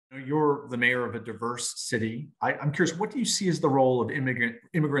you're the mayor of a diverse city. I'm curious, what do you see as the role of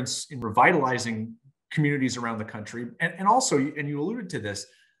immigrants in revitalizing communities around the country? And also, and you alluded to this,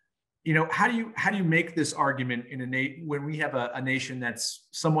 how do you make this argument in when we have a nation that's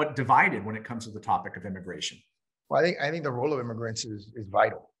somewhat divided when it comes to the topic of immigration? Well, I think the role of immigrants is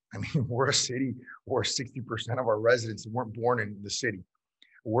vital. I mean, we're a city where 60% of our residents weren't born in the city.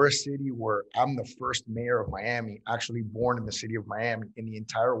 We're a city where I'm the first mayor of Miami, actually born in the city of Miami in the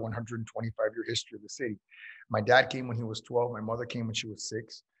entire 125-year history of the city. My dad came when he was 12. My mother came when she was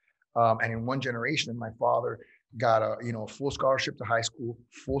 6. And in one generation, my father got a full scholarship to high school,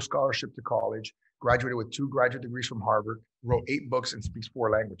 full scholarship to college, graduated with 2 graduate degrees from Harvard, wrote 8 books, and speaks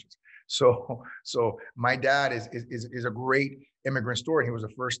 4 languages. So my dad is a great immigrant story. He was the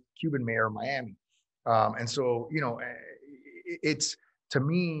first Cuban mayor of Miami, and so it's, to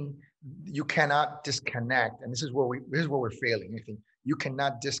me, you cannot disconnect, and this is where we're failing. I think you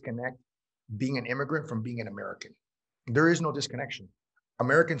cannot disconnect being an immigrant from being an American. There is no disconnection.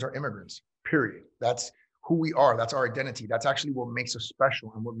 Americans are immigrants, period. That's who we are. That's our identity. That's actually what makes us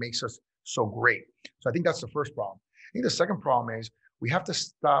special and what makes us so great. So I think that's the first problem. I think the second problem is we have to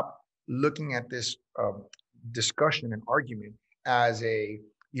stop looking at this discussion and argument as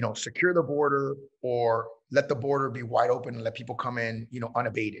secure the border or let the border be wide open and let people come in,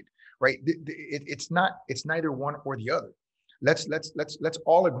 unabated, right? It's not. It's neither one or the other. Let's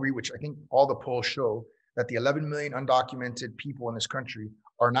all agree, which I think all the polls show, that the 11 million undocumented people in this country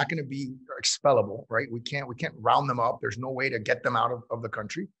are not going to be expellable, right? We can't round them up. There's no way to get them out of the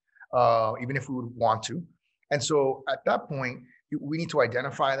country, even if we would want to. And so at that point, we need to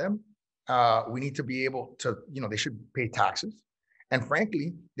identify them. We need to be able to, they should pay taxes. And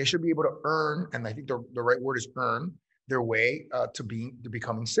frankly, they should be able to earn, and I think the right word is earn, their way to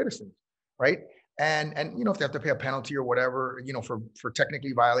becoming citizens, right? And if they have to pay a penalty or whatever, for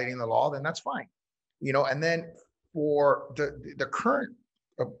technically violating the law, then that's fine. And then for the current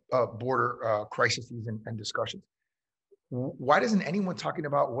border crises and discussions, why doesn't anyone talking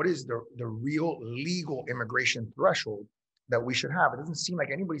about what is the real legal immigration threshold that we should have? It doesn't seem like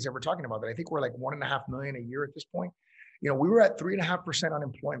anybody's ever talking about that. I think we're like 1.5 million a year at this point. We were at 3.5%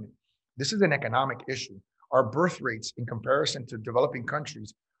 unemployment. This is an economic issue. Our birth rates in comparison to developing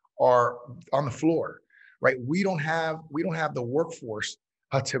countries are on the floor, right? We don't have the workforce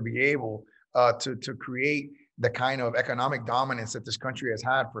to be able to create the kind of economic dominance that this country has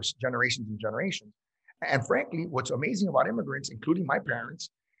had for generations and generations. And frankly, what's amazing about immigrants, including my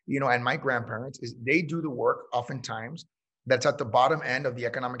parents, and my grandparents, is they do the work oftentimes that's at the bottom end of the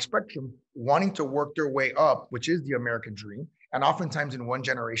economic spectrum, wanting to work their way up, which is the American dream. And oftentimes in one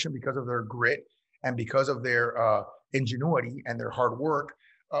generation, because of their grit and because of their ingenuity and their hard work,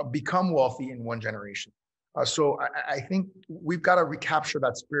 become wealthy in one generation. So I think we've got to recapture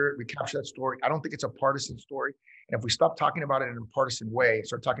that spirit, recapture that story. I don't think it's a partisan story. And if we stop talking about it in a partisan way,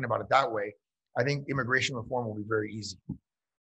 start talking about it that way, I think immigration reform will be very easy.